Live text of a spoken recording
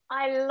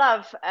I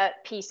love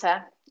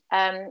Peter.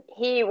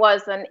 He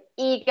was an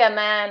eager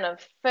man of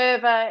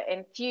fervor,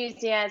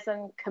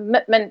 enthusiasm,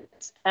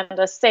 commitment, and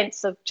a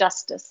sense of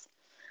justice.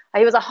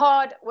 He was a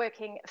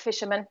hard-working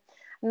fisherman,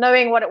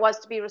 knowing what it was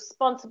to be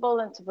responsible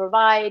and to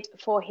provide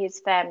for his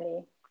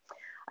family.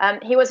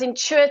 He was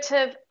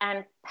intuitive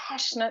and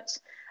passionate,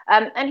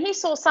 and he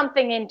saw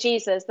something in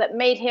Jesus that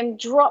made him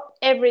drop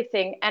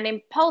everything and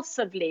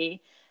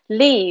impulsively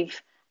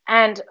leave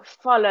and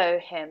follow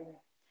him.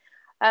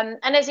 And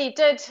as he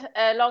did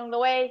along the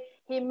way,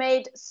 he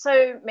made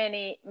so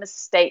many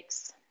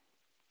mistakes.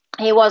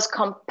 He was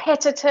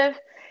competitive.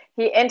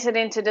 He entered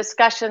into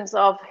discussions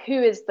of who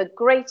is the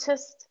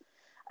greatest.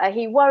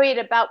 He worried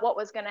about what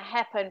was going to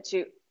happen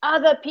to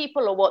other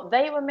people or what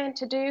they were meant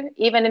to do,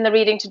 even in the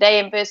reading today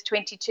in verse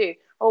 22.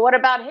 Well, what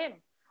about him?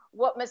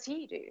 What must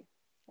he do?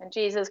 And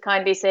Jesus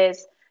kindly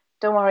says,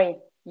 don't worry,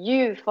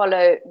 you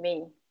follow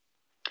me.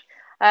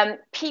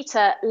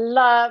 Peter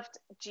loved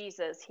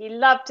Jesus. He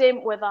loved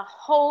him with a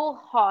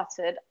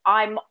wholehearted,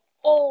 I'm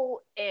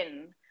all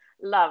in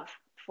love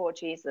for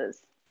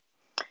Jesus.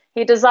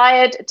 He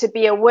desired to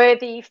be a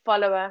worthy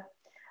follower.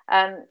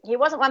 He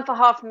wasn't one for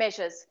half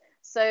measures.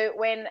 So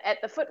when at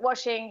the foot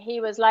washing,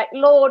 he was like,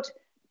 Lord,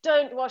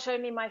 don't wash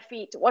only my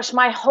feet, wash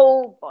my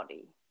whole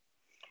body.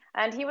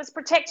 And he was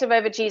protective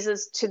over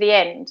Jesus to the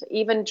end,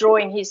 even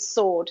drawing his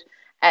sword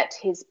at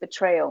his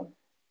betrayal.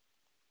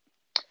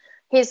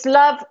 His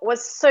love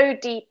was so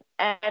deep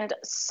and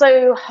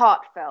so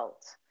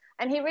heartfelt,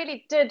 and he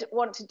really did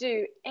want to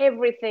do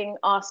everything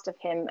asked of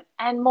him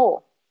and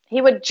more. He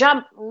would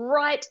jump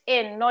right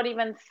in, not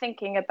even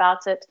thinking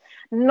about it,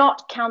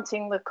 not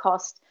counting the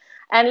cost,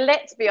 and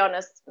let's be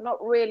honest,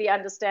 not really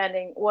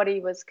understanding what he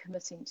was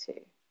committing to.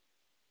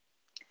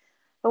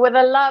 But with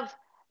a love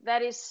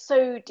that is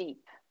so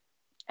deep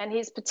and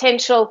his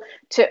potential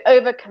to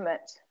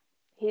overcommit,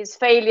 his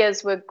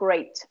failures were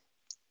great.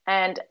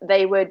 And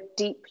they were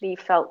deeply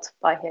felt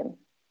by him.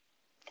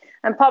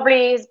 And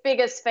probably his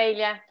biggest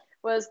failure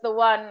was the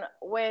one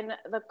when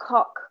the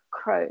cock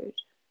crowed.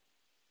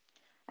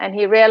 And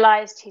he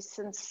realized his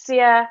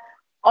sincere,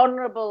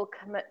 honorable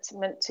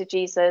commitment to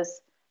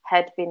Jesus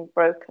had been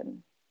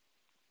broken.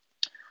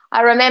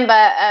 I remember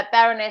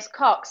Baroness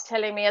Cox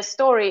telling me a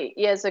story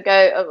years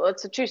ago,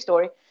 it's a true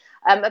story,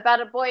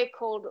 about a boy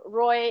called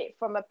Roy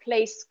from a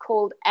place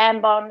called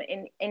Ambon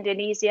in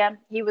Indonesia.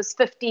 He was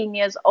 15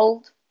 years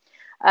old.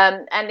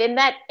 And in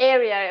that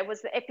area, it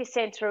was the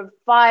epicenter of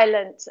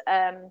violent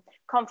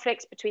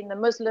conflicts between the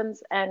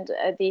Muslims and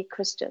the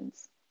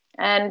Christians.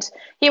 And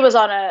he was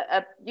on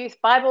a youth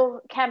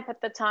Bible camp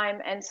at the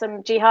time, and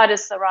some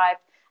jihadists arrived,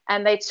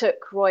 and they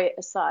took Roy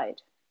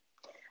aside.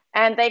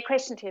 And they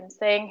questioned him,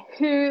 saying,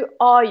 who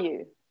are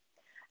you?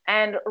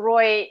 And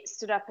Roy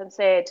stood up and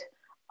said,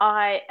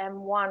 I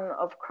am one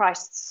of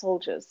Christ's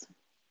soldiers.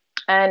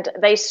 And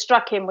they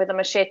struck him with a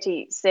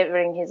machete,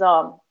 severing his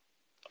arm.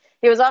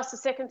 He was asked a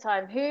second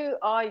time, who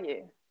are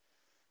you?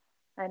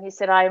 And he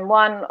said, I am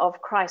one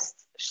of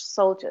Christ's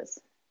soldiers.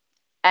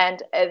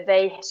 And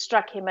they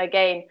struck him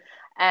again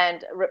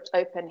and ripped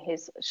open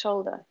his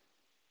shoulder.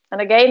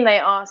 And again they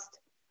asked,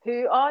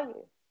 who are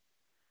you?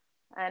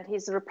 And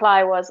his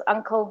reply was,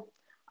 Uncle,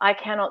 I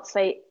cannot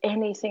say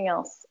anything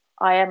else.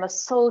 I am a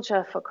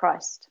soldier for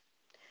Christ.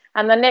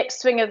 And the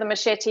next swing of the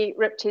machete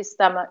ripped his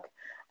stomach,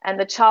 and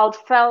the child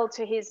fell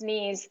to his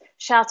knees,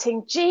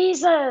 shouting,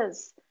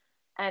 Jesus!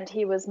 And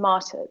he was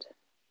martyred.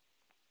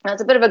 Now,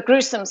 it's a bit of a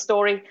gruesome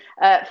story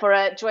for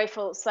a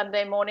joyful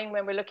Sunday morning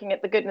when we're looking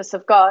at the goodness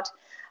of God.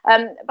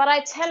 But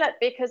I tell it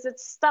because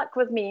it's stuck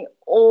with me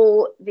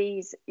all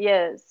these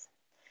years.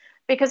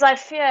 Because I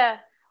fear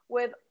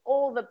with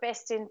all the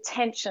best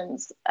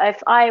intentions,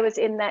 if I was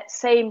in that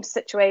same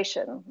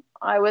situation,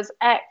 I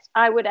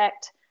would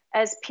act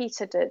as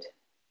Peter did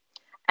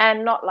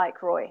and not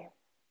like Roy.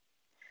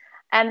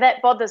 And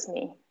that bothers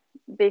me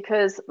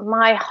because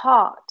my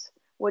heart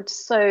would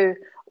so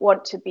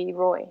want to be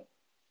Roy.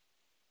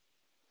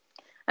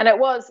 And it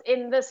was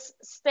in this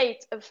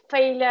state of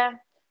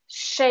failure,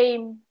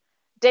 shame,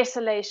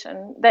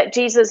 desolation that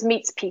Jesus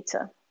meets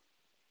Peter.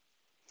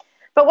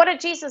 But what had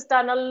Jesus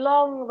done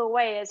along the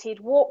way as he'd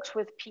walked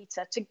with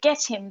Peter to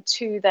get him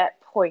to that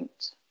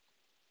point?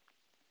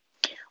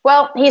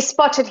 Well, he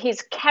spotted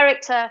his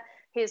character,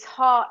 his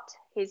heart,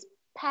 his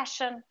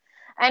passion,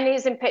 and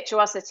his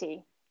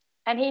impetuosity.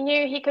 And he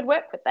knew he could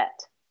work with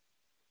that.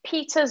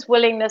 Peter's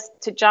willingness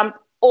to jump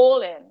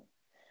all in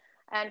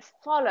and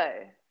follow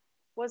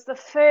was the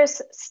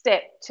first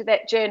step to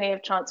that journey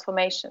of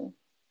transformation.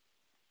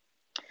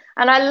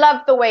 And I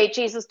love the way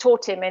Jesus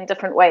taught him in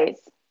different ways.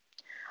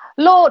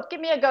 Lord, give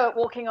me a go at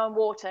walking on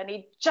water. And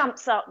he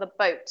jumps out the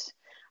boat.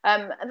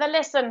 The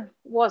lesson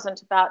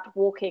wasn't about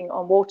walking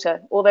on water,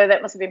 although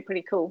that must have been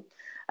pretty cool.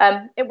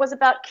 It was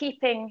about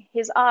keeping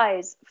his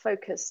eyes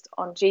focused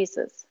on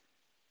Jesus.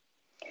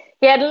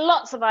 He had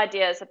lots of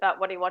ideas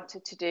about what he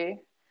wanted to do,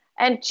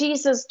 and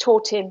Jesus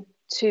taught him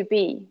to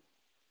be.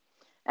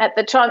 At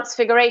the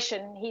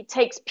Transfiguration, he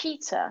takes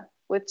Peter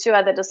with two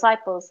other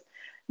disciples,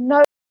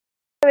 knowing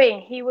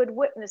he would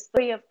witness the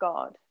glory of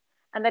God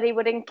and that he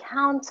would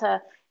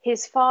encounter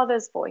his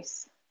Father's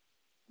voice.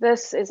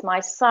 This is my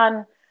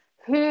Son,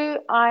 who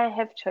I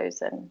have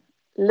chosen.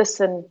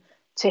 Listen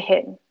to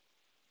him.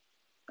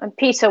 And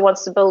Peter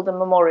wants to build a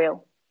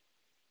memorial.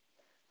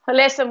 The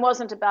lesson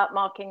wasn't about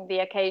marking the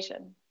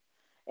occasion.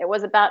 It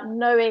was about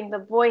knowing the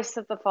voice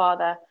of the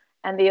Father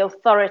and the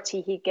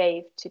authority he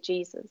gave to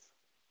Jesus.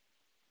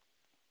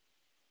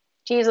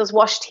 Jesus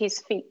washed his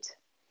feet.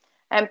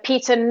 And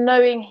Peter,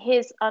 knowing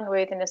his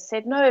unworthiness,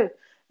 said, no,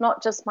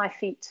 not just my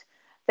feet,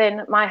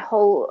 then my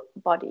whole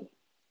body.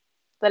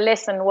 The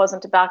lesson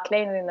wasn't about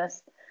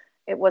cleanliness.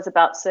 It was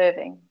about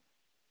serving.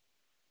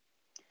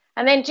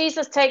 And then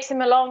Jesus takes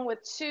him along with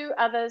two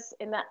others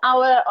in the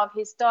hour of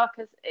his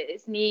darkest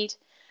need.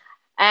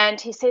 And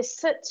he says,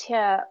 sit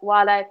here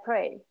while I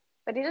pray.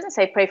 But he doesn't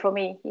say, pray for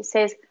me. He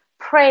says,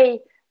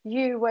 pray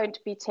you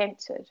won't be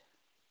tempted.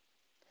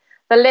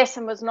 The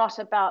lesson was not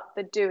about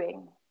the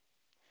doing,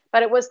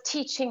 but it was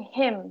teaching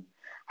him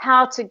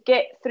how to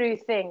get through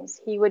things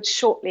he would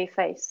shortly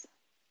face.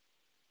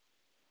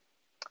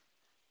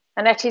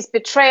 And at his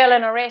betrayal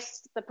and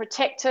arrest, the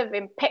protective,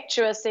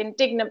 impetuous,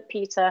 indignant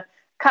Peter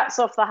cuts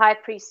off the high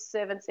priest's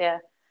servant's ear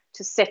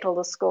to settle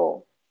the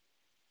score.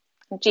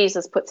 And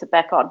Jesus puts it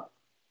back on.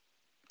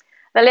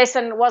 The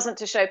lesson wasn't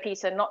to show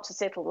Peter not to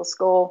settle the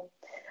score,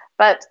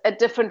 but a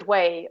different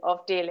way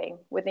of dealing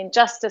with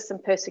injustice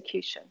and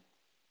persecution.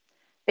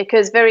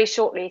 Because very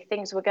shortly,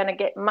 things were going to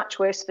get much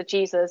worse for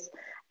Jesus,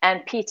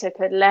 and Peter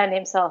could land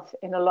himself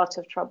in a lot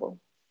of trouble.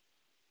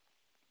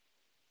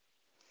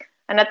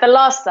 And at the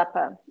Last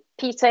Supper,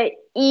 Peter,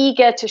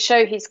 eager to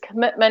show his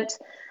commitment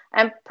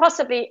and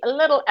possibly a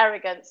little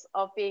arrogance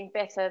of being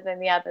better than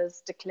the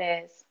others,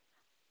 declares,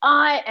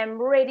 I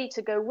am ready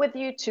to go with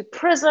you to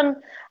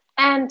prison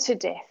and to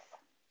death.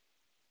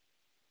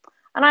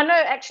 And I know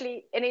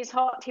actually in his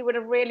heart he would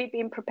have really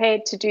been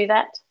prepared to do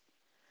that.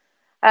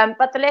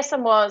 But the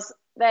lesson was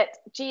that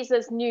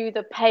Jesus knew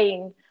the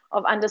pain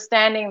of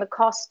understanding the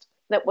cost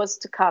that was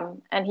to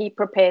come, and he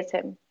prepares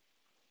him.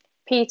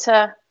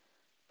 Peter,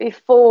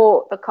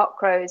 before the cock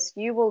crows,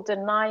 you will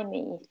deny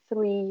me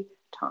 3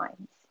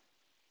 times.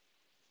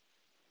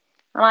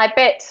 And I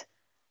bet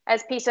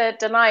as Peter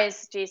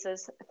denies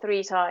Jesus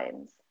 3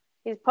 times,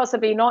 he's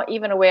possibly not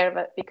even aware of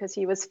it because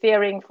he was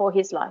fearing for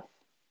his life.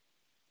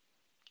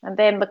 And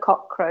then the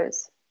cock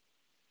crows.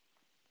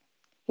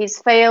 He's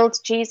failed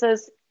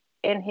Jesus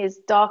in his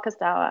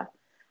darkest hour,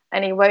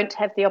 and he won't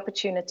have the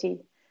opportunity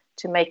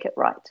to make it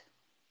right.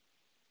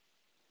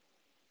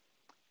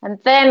 And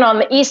then on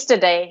the Easter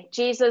day,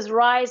 Jesus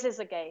rises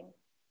again.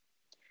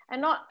 And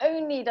not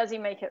only does he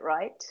make it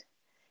right,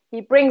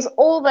 he brings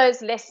all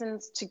those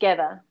lessons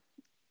together.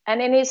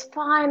 And in his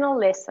final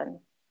lesson,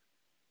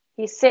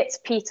 he sets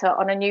Peter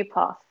on a new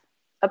path,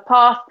 a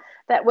path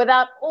that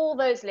without all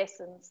those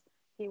lessons,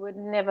 he would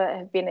never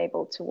have been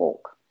able to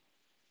walk.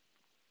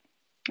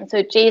 And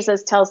so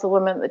Jesus tells the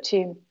woman at the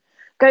tomb,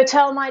 go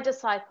tell my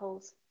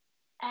disciples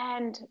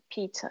and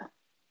Peter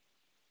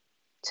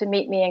to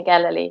meet me in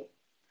Galilee.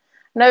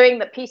 Knowing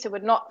that Peter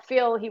would not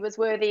feel he was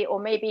worthy, or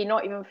maybe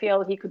not even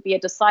feel he could be a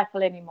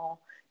disciple anymore,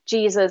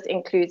 Jesus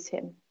includes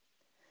him.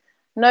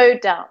 No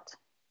doubt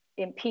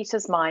in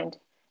Peter's mind,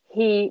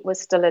 he was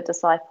still a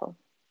disciple.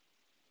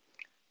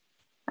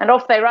 And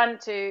off they run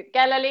to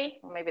Galilee,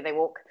 or maybe they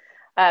walk,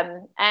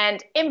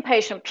 and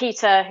impatient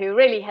Peter, who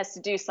really has to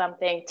do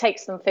something,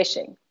 takes them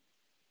fishing.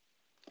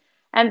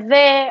 And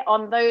there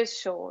on those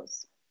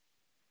shores,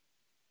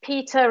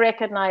 Peter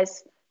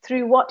recognized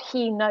through what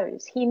he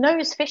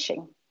knows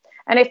fishing.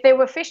 And if there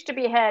were fish to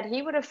be had,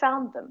 he would have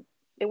found them.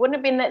 It wouldn't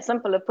have been that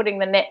simple of putting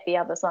the net the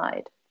other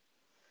side.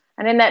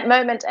 And in that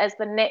moment, as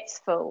the net's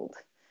filled,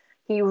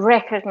 he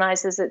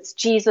recognizes it's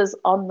Jesus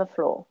on the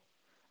shore.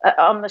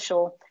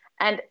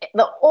 And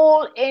the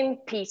all-in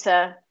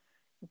Peter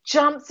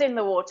jumps in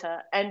the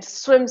water and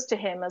swims to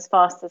him as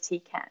fast as he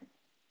can.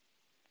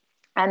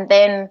 And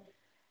then,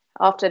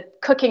 after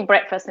cooking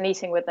breakfast and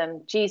eating with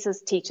him,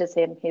 Jesus teaches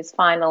him his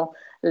final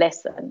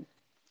lesson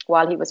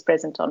while he was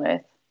present on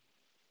earth.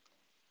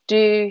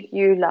 Do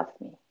you love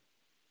me?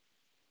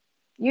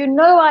 You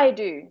know I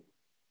do.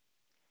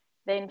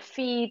 Then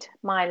feed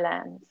my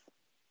lambs.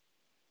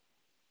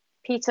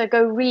 Peter,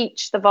 go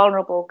reach the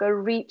vulnerable, go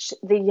reach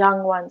the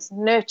young ones,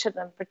 nurture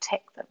them,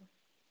 protect them.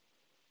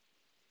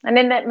 And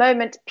in that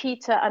moment,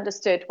 Peter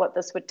understood what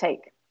this would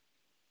take.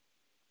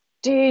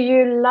 Do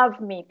you love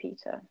me,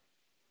 Peter?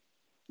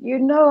 You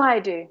know I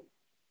do.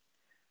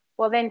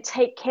 Well, then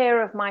take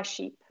care of my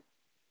sheep.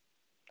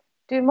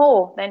 Do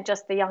more than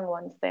just the young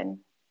ones then.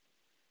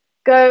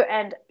 Go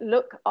and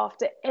look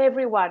after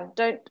everyone.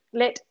 Don't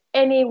let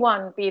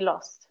anyone be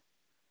lost.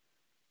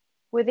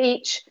 With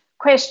each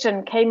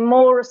question came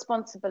more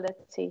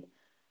responsibility,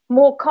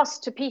 more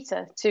cost to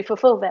Peter to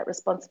fulfill that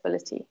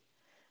responsibility.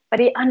 But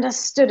he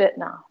understood it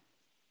now.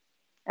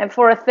 And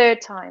for a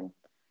third time,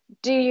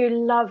 do you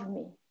love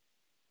me?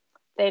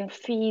 Then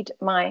feed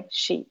my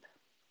sheep.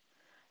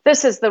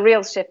 This is the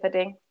real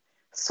shepherding,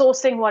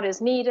 sourcing what is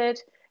needed,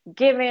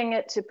 giving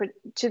it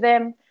to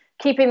them,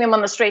 keeping them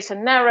on the straight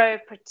and narrow,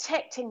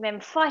 protecting them,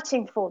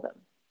 fighting for them.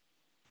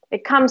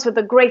 It comes with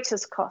the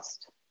greatest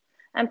cost.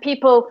 And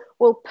people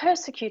will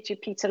persecute you,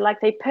 Peter,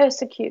 like they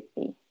persecute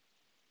me.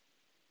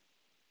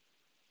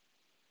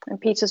 And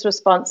Peter's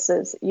response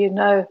is, you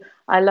know,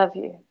 I love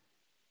you.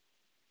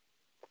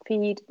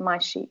 Feed my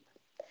sheep.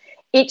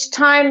 Each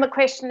time the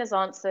question is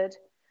answered,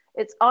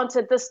 it's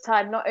answered this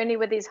time not only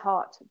with his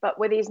heart, but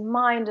with his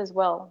mind as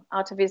well,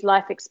 out of his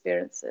life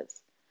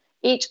experiences.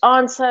 Each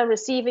answer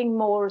receiving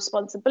more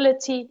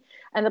responsibility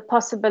and the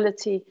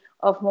possibility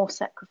of more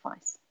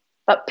sacrifice.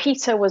 But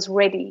Peter was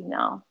ready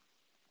now.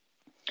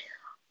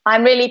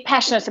 I'm really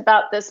passionate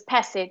about this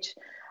passage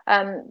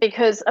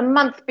because a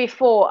month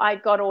before I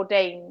got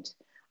ordained,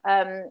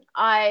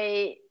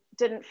 I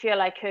didn't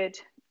feel I could.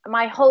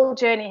 My whole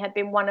journey had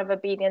been one of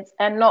obedience,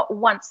 and not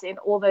once in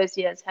all those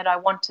years had I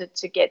wanted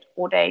to get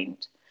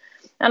ordained.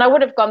 And I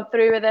would have gone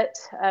through with it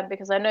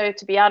because I know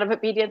to be out of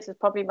obedience is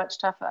probably much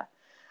tougher.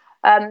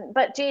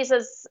 But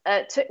Jesus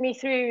took me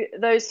through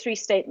those three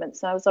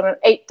statements. I was on an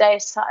 8-day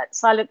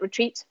silent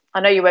retreat.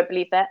 I know you won't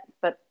believe that,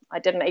 but I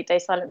did an 8-day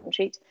silent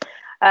retreat.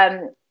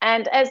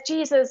 And as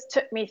Jesus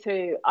took me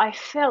through, I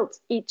felt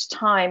each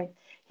time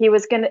he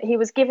was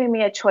giving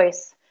me a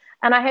choice.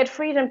 And I had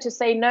freedom to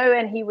say no,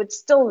 and he would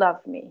still love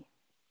me.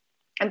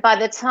 And by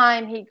the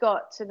time he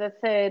got to the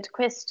third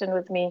question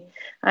with me,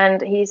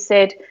 and he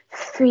said,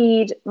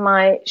 feed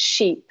my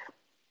sheep,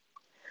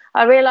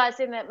 I realized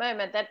in that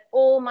moment that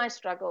all my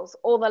struggles,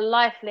 all the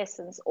life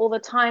lessons, all the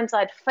times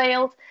I'd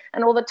failed,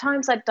 and all the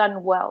times I'd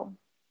done well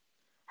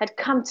had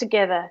come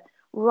together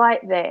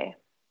right there.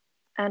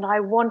 And I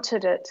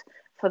wanted it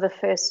for the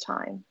first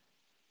time.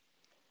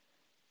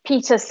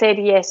 Peter said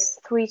yes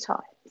 3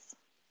 times,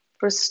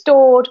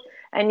 restored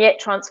and yet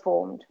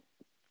transformed.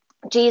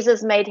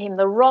 Jesus made him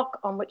the rock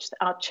on which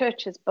our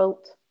church is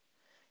built.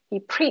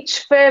 He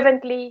preached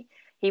fervently.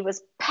 He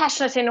was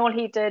passionate in all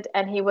he did,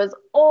 and he was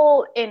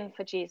all in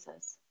for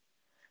Jesus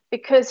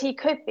because he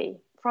could be,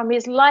 from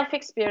his life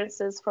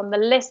experiences, from the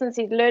lessons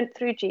he'd learned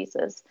through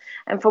Jesus,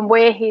 and from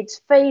where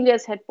his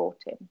failures had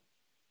brought him.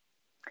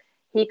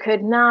 He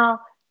could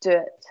now do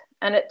it,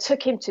 and it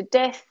took him to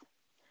death,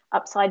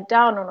 upside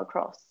down on a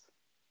cross.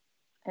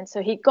 And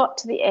so he got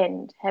to the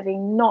end,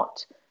 having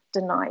not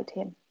denied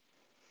him.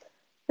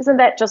 Isn't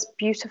that just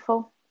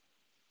beautiful?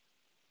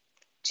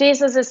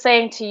 Jesus is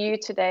saying to you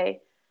today,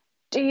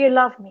 do you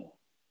love me?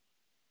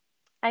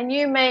 And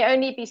you may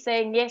only be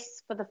saying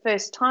yes for the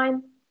first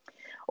time,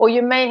 or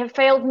you may have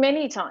failed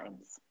many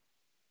times.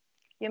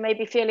 You may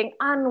be feeling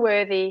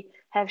unworthy,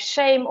 have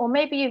shame, or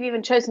maybe you've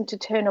even chosen to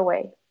turn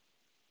away.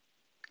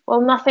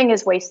 Well, nothing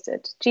is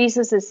wasted.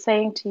 Jesus is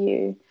saying to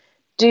you,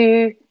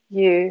 do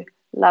you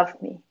love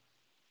me?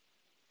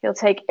 He'll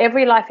take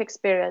every life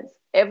experience,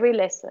 every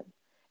lesson,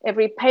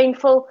 every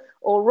painful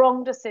or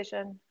wrong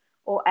decision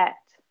or act.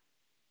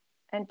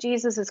 And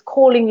Jesus is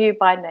calling you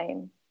by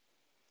name.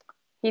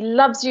 He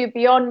loves you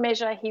beyond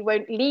measure. He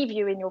won't leave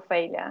you in your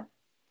failure.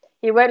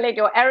 He won't let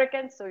your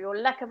arrogance or your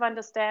lack of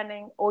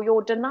understanding or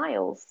your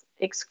denials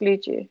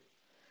exclude you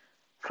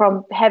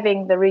from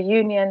having the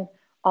reunion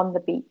on the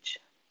beach.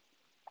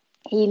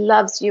 He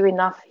loves you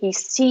enough. He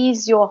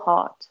sees your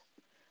heart.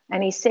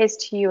 And he says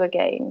to you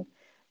again,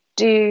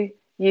 do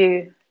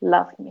you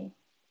love me?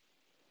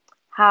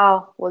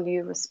 How will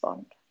you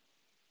respond?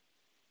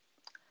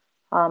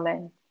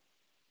 Amen.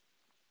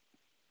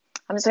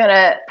 I'm just going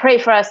to pray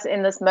for us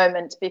in this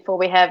moment before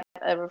we have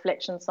a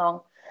reflection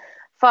song.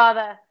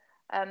 Father,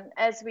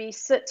 as we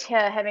sit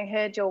here having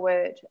heard your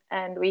word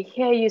and we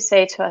hear you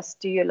say to us,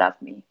 do you love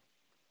me?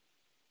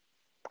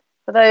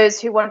 For those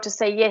who want to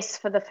say yes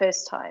for the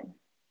first time,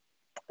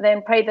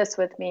 then pray this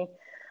with me.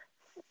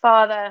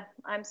 Father,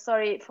 I'm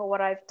sorry for what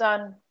I've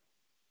done.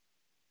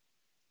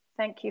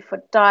 Thank you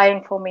for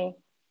dying for me,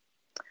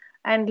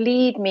 and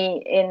lead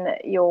me in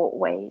your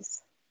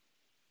ways.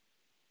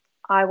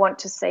 I want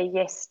to say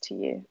yes to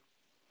you.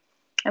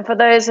 And for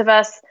those of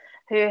us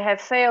who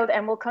have failed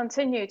and will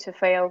continue to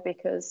fail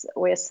because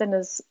we're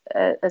sinners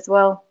as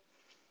well,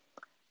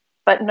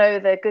 but know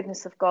the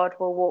goodness of God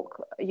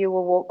you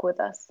will walk with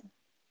us.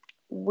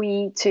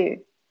 We too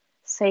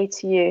say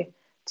to you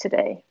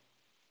today,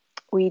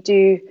 we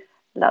do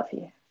love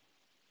you.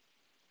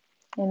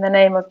 In the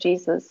name of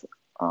Jesus,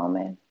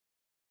 amen.